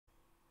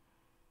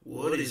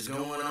What is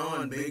going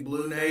on, Big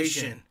Blue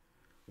Nation?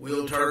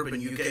 Will Turpin,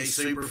 UK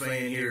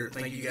Superfan here.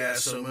 Thank you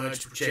guys so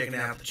much for checking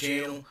out the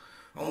channel.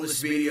 On this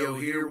video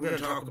here, we're going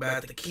to talk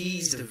about the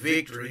keys to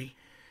victory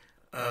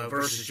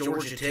versus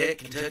Georgia Tech.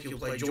 Kentucky will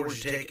play Georgia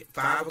Tech at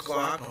 5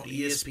 o'clock on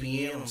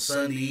ESPN on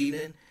Sunday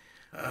evening.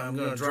 I'm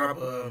going to drop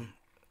a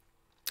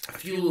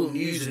few little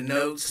news and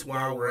notes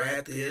while we're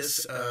at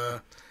this.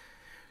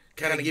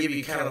 Kind of give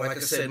you, like I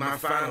said, my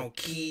final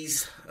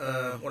keys,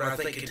 what I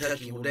think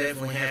Kentucky will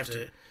definitely have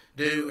to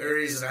do,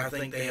 areas that I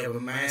think they have a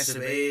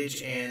massive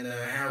edge, and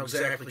how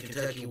exactly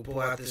Kentucky will pull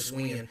out this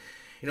win.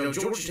 You know,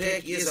 Georgia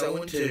Tech is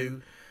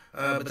 0-2,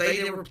 but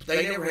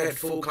they never had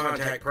full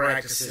contact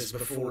practices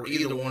before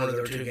either one of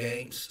their two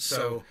games.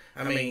 So,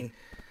 I mean,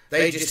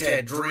 they just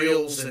had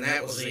drills, and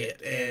that was it.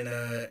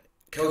 And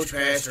Coach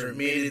Pastor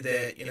admitted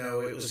that, you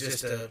know, it was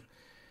just an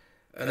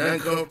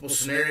uncomfortable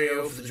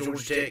scenario for the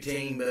Georgia Tech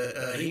team,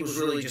 but he was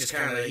really just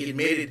he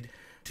admitted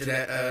to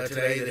that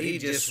today that he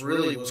just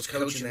really was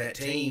coaching that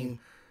team,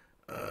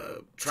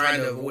 trying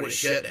to avoid a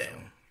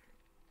shutdown.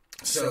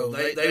 So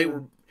they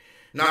were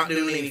not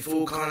doing any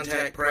full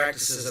contact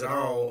practices at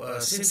all.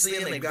 Since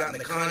then, they've gotten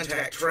the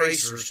contact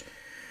tracers,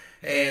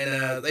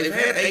 and they've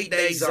had 8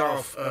 days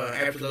off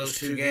after those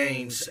two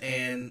games,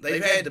 and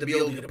they've had the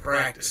ability to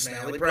practice.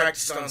 Now, they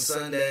practiced on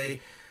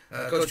Sunday.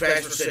 Coach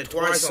Pastor said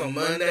twice on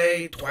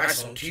Monday,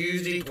 twice on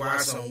Tuesday,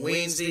 twice on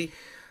Wednesday.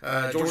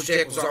 Georgia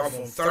Tech was off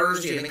on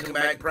Thursday, and then come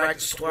back and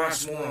practice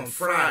twice more on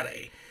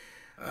Friday.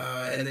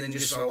 And then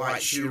just a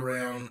light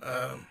shoot-around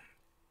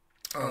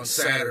on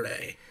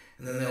Saturday.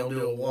 And then they'll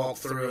do a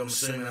walkthrough, I'm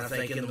assuming, I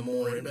think, in the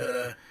morning.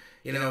 But,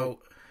 you know,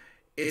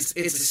 it's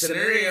a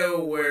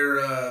scenario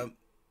where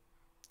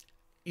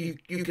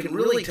you can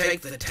really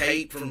take the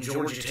tape from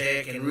Georgia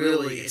Tech, and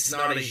really it's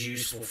not as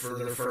useful for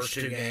their first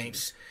two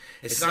games.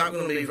 It's not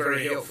going to be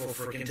very helpful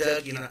for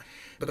Kentucky,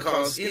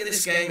 because in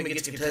this game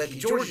against Kentucky,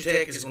 Georgia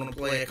Tech is going to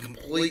play a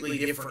completely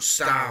different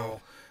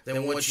style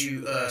than what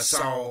you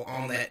saw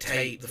on that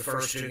tape the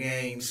first two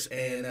games.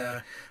 And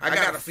I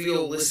got a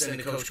feel listening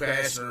to Coach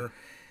Pastor.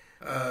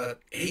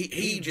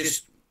 He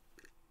just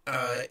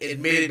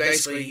admitted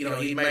basically, you know,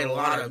 he made a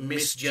lot of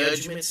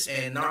misjudgments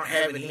and not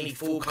having any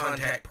full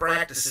contact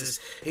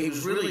practices. He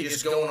was really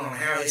just going on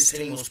how his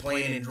team was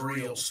playing in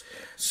drills.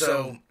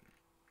 So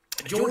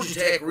Georgia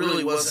Tech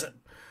really wasn't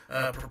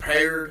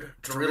prepared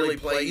to really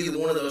play either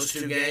one of those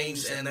two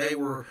games, and they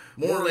were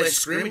more or less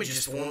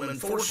scrimmages for them.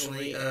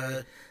 Unfortunately,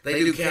 they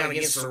do count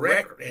against their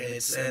record,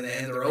 and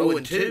they're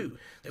 0-2.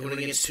 They went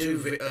against two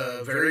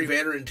very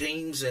veteran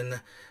teams,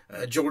 and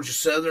Georgia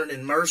Southern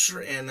and Mercer,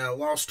 and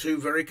lost two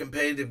very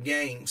competitive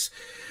games.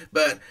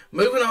 But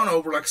moving on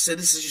over, like I said,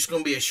 this is just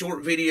going to be a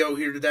short video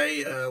here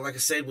today, like I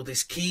said, with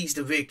these keys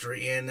to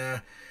victory.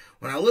 And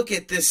when I look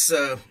at this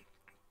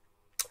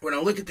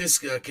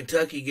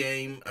Kentucky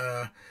game,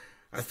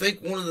 I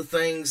think one of the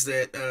things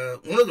that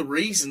one of the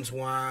reasons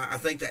why I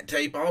think that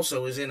tape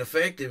also is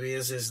ineffective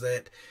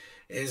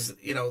is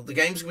you know, the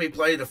game's going to be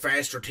played at a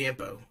faster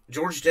tempo.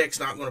 Georgia Tech's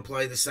not going to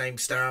play the same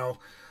style.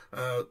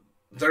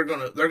 They're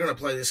gonna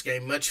play this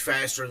game much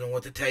faster than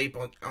what the tape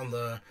on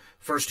the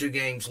first two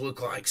games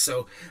look like.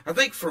 So I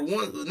think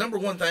the number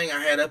one thing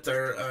I had up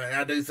there, and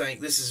I do think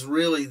this is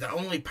really the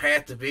only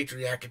path to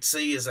victory I could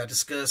see, as I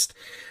discussed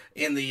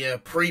in the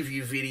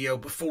preview video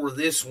before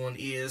this one,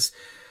 is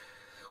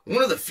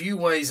one of the few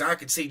ways I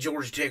could see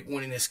Georgia Tech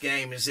winning this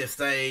game is if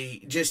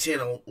they just hit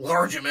a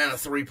large amount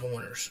of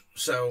three-pointers.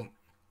 So,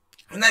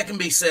 and that can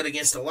be said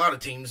against a lot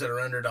of teams that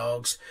are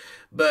underdogs,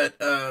 but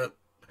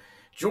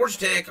Georgia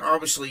Tech,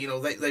 obviously, you know,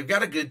 they've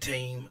got a good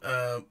team,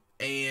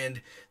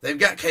 and they've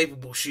got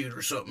capable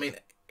shooters. So, I mean,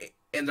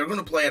 and they're going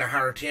to play at a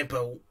higher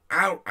tempo.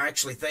 I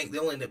actually think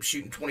they'll end up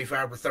shooting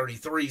 25 or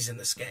 33s in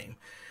this game.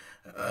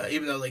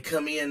 Even though they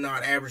come in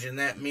not averaging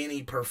that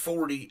many per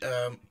 40,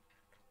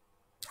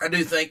 I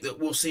do think that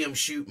we'll see them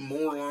shoot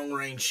more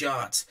long-range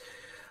shots.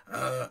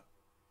 I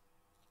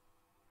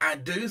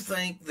do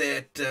think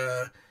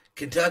that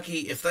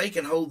Kentucky, if they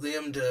can hold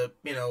them to,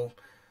 you know,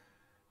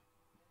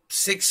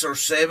 6 or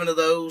 7 of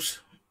those,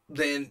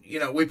 then, you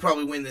know, we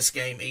probably win this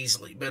game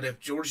easily. But if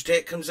Georgia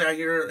Tech comes out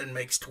here and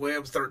makes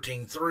 12,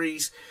 13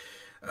 threes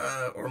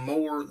or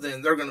more,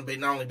 then they're going to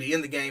not only be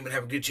in the game but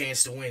have a good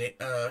chance to win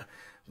it.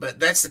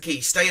 But that's the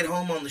key. Stay at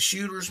home on the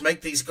shooters.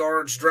 Make these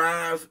guards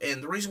drive.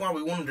 And the reason why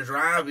we want them to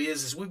drive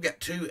is we've got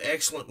two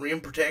excellent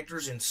rim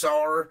protectors in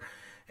Sarr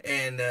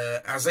and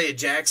Isaiah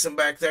Jackson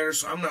back there,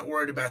 so I'm not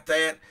worried about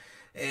that.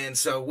 And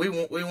so we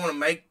want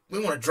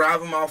to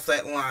drive them off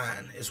that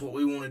line is what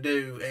we want to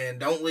do, and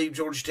don't leave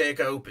Georgia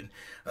Tech open.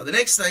 The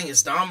next thing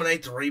is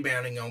dominate the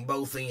rebounding on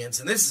both ends,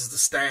 and this is the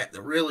stat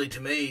that really, to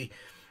me,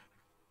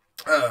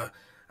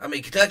 I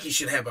mean, Kentucky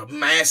should have a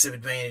massive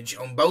advantage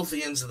on both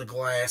ends of the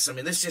glass. I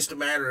mean, this is just a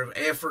matter of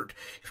effort.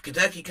 If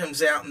Kentucky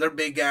comes out and their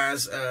big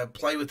guys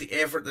play with the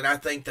effort that I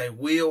think they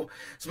will,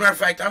 as a matter of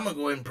fact, I'm going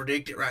to go ahead and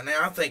predict it right now.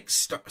 I think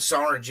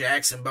Sarr and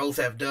Jackson both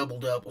have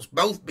double-doubles.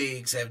 Both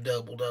bigs have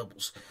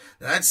double-doubles.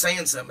 Now, that's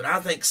saying something, but I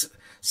think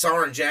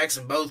Sarr and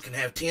Jackson both can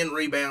have 10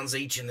 rebounds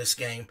each in this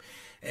game.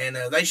 And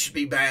they should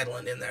be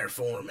battling in there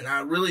for them. And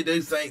I really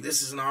do think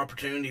this is an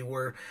opportunity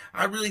where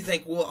I really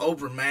think we'll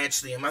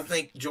overmatch them. I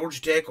think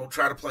Georgia Tech will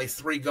try to play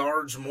 3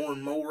 guards more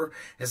and more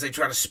as they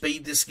try to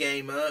speed this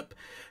game up.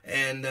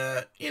 And,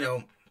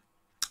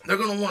 they're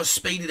going to want to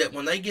speed it up.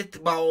 When they get the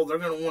ball, they're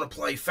going to want to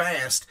play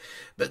fast.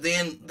 But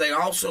then they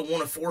also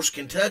want to force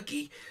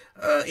Kentucky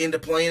into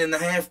playing in the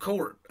half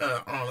court,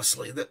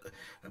 honestly.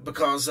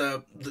 Because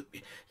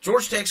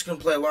Georgia Tech's going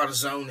to play a lot of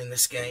zone in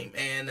this game.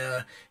 And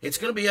it's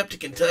going to be up to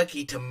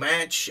Kentucky to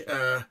match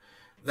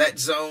that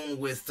zone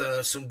with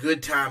some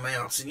good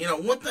timeouts.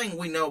 And, one thing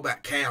we know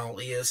about Cal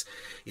is,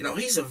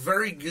 he's a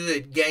very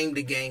good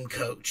game-to-game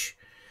coach.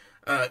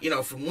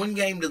 From one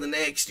game to the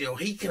next,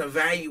 he can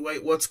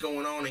evaluate what's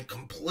going on and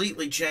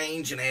completely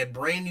change and add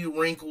brand new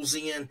wrinkles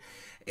in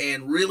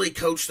and really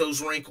coach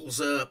those wrinkles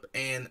up.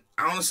 And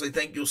I honestly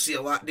think you'll see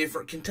a lot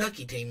different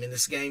Kentucky team in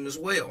this game as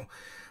well.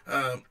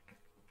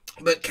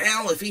 But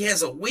Cal, if he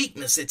has a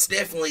weakness, it's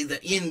definitely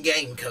the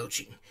in-game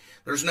coaching.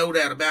 There's no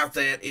doubt about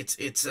that. It's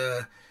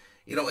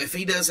if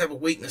he does have a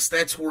weakness,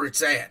 that's where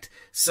it's at.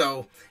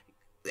 So,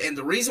 and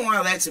the reason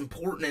why that's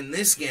important in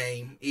this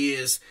game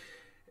is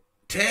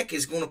Tech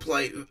is going to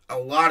play a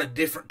lot of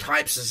different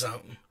types of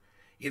zone.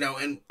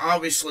 And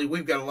obviously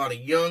we've got a lot of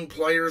young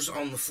players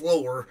on the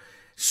floor,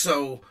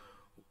 so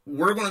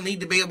we're going to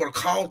need to be able to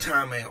call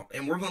timeout,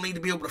 and we're going to need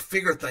to be able to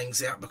figure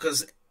things out,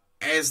 because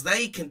as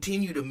they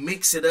continue to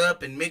mix it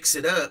up,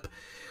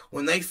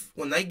 when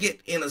they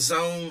get in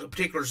a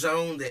particular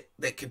zone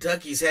that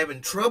Kentucky's having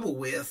trouble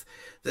with,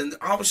 then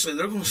obviously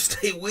they're going to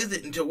stay with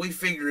it until we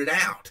figure it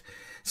out.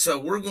 So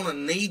we're going to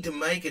need to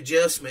make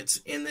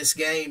adjustments in this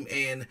game,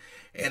 and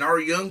our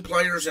young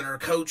players and our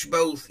coach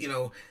both,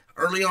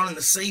 early on in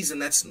the season,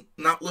 that's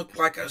not looked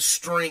like a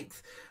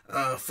strength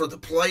for the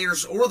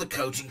players or the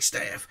coaching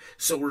staff.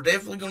 So we're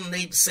definitely going to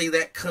need to see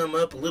that come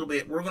up a little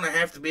bit. We're going to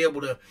have to be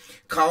able to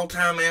call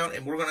timeout,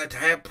 and we're going to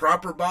have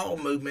proper ball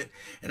movement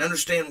and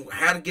understand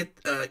how to get,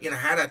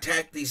 how to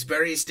attack these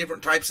various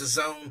different types of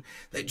zone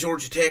that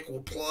Georgia Tech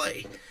will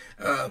play.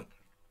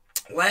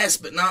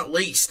 Last but not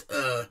least,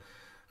 the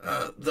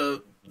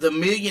 $1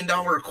 million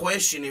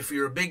question, if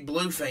you're a Big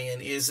Blue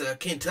fan, is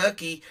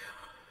Kentucky.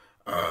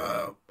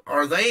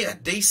 Are they a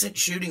decent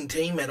shooting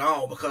team at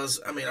all? Because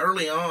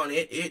early on,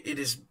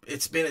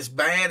 it's been as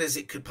bad as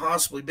it could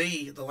possibly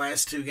be the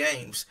last 2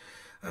 games.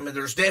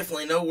 There's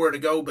definitely nowhere to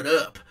go but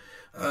up.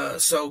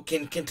 So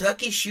can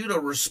Kentucky shoot a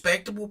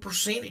respectable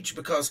percentage?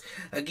 Because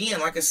again,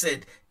 like I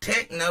said,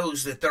 Tech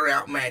knows that they're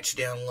outmatched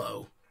down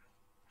low.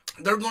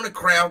 They're going to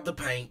crowd the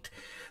paint.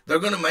 They're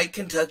going to make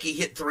Kentucky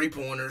hit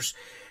 3-pointers.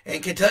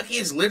 And Kentucky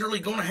is literally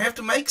going to have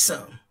to make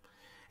some.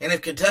 And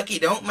if Kentucky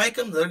don't make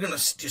them, they're going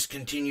to just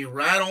continue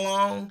right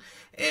along,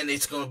 and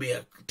it's going to be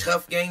a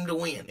tough game to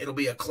win. It'll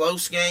be a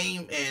close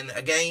game, and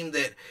a game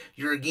that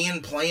you're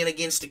again playing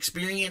against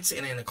experience,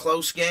 and in a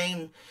close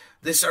game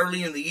this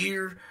early in the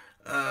year,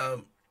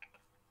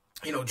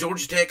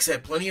 Georgia Tech's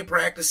had plenty of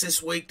practice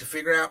this week to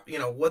figure out,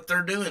 what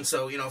they're doing.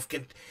 So,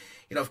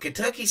 if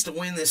Kentucky's to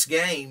win this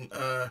game,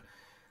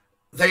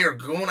 they are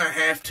going to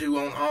have to,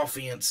 on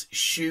offense,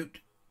 shoot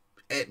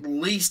at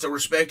least a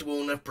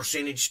respectable enough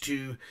percentage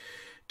to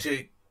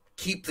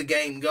keep the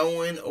game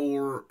going,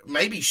 or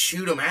maybe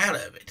shoot them out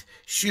of it,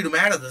 shoot them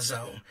out of the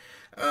zone.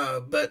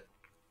 But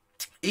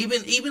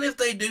even if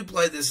they do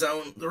play the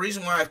zone, the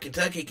reason why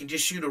Kentucky can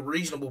just shoot a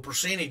reasonable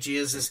percentage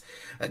is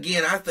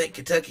again, I think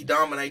Kentucky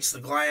dominates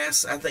the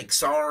glass. I think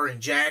Sarr and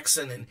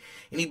Jackson and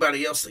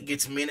anybody else that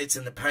gets minutes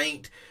in the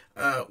paint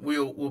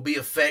will be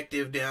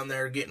effective down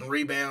there getting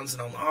rebounds.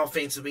 And on the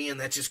offensive end,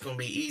 that's just going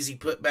to be easy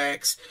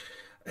putbacks.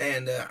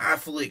 And I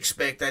fully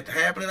expect that to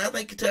happen. And I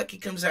think Kentucky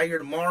comes out here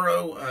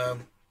tomorrow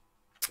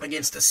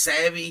against a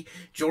savvy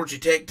Georgia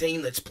Tech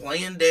team that's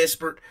playing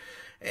desperate.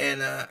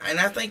 And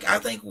I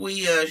think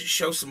we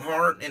show some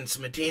heart and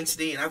some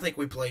intensity, and I think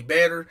we play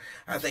better.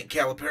 I think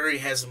Calipari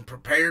has them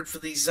prepared for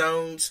these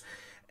zones.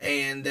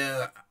 And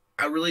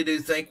I really do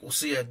think we'll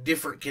see a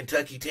different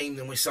Kentucky team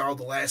than we saw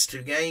the last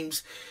 2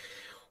 games.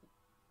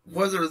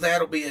 Whether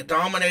that'll be a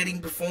dominating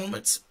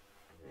performance,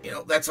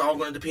 that's all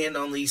going to depend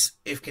on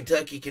if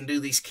Kentucky can do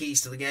these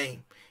keys to the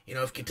game.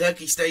 If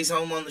Kentucky stays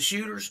home on the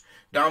shooters,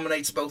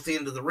 dominates both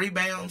ends of the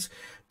rebounds,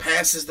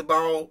 passes the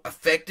ball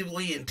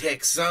effectively in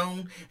Tech's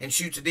zone, and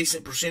shoots a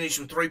decent percentage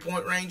from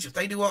 3-point range, if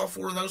they do all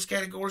 4 of those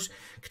categories,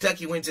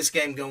 Kentucky wins this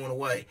game going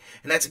away.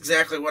 And that's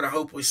exactly what I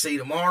hope we see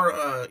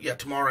tomorrow.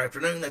 Tomorrow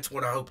afternoon, that's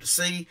what I hope to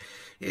see,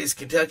 is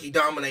Kentucky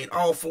dominate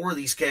all 4 of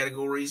these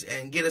categories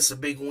and get us a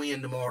big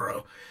win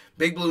tomorrow.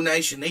 Big Blue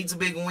Nation needs a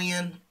big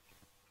win.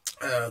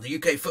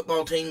 The UK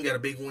football team got a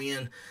big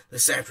win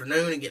this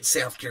afternoon against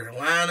South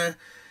Carolina.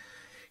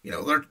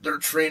 They're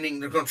trending.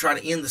 They're going to try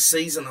to end the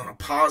season on a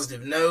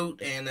positive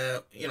note, and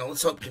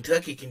let's hope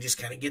Kentucky can just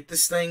kind of get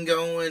this thing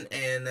going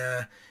and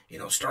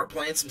start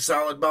playing some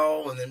solid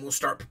ball, and then we'll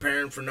start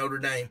preparing for Notre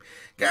Dame.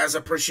 Guys, I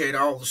appreciate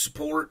all the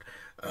support.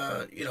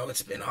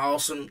 It's been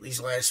awesome.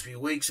 These last few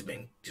weeks have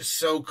been just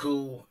so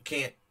cool. I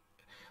can't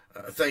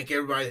thank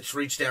everybody that's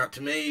reached out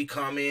to me,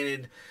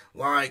 commented,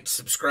 liked,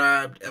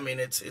 subscribed.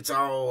 It's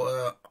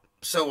all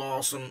so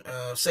awesome,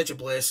 such a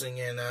blessing,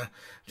 and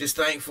just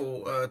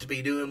thankful to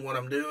be doing what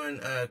I'm doing,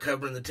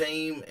 covering the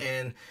team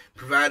and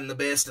providing the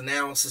best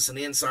analysis and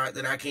insight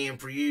that I can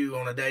for you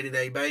on a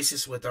day-to-day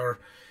basis with our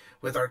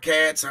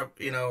Cats.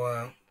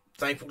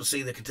 Thankful to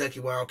see the Kentucky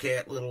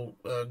Wildcat little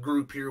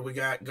group here we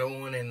got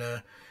going,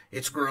 and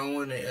it's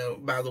growing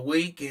by the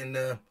week,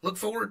 and look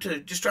forward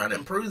to just trying to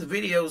improve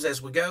the videos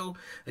as we go.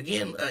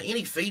 Again,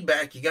 any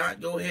feedback you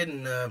got, go ahead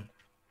and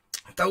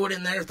throw it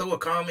in there, throw a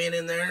comment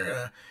in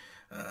there.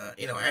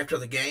 After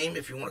the game,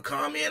 if you want to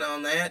comment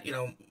on that,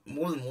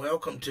 more than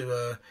welcome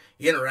to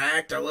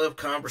interact. I love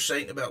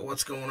conversating about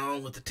what's going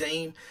on with the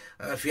team.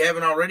 If you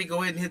haven't already,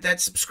 go ahead and hit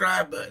that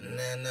subscribe button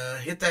and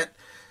hit that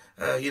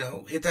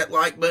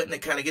like button.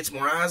 It kind of gets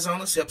more eyes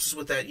on us, helps us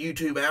with that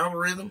YouTube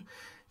algorithm.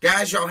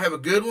 Guys, y'all have a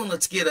good one.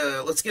 Let's get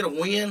a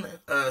win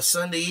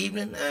Sunday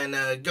evening,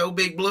 and go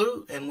Big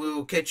Blue, and we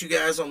will catch you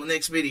guys on the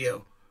next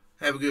video.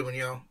 Have a good one,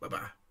 y'all.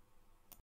 Bye-bye.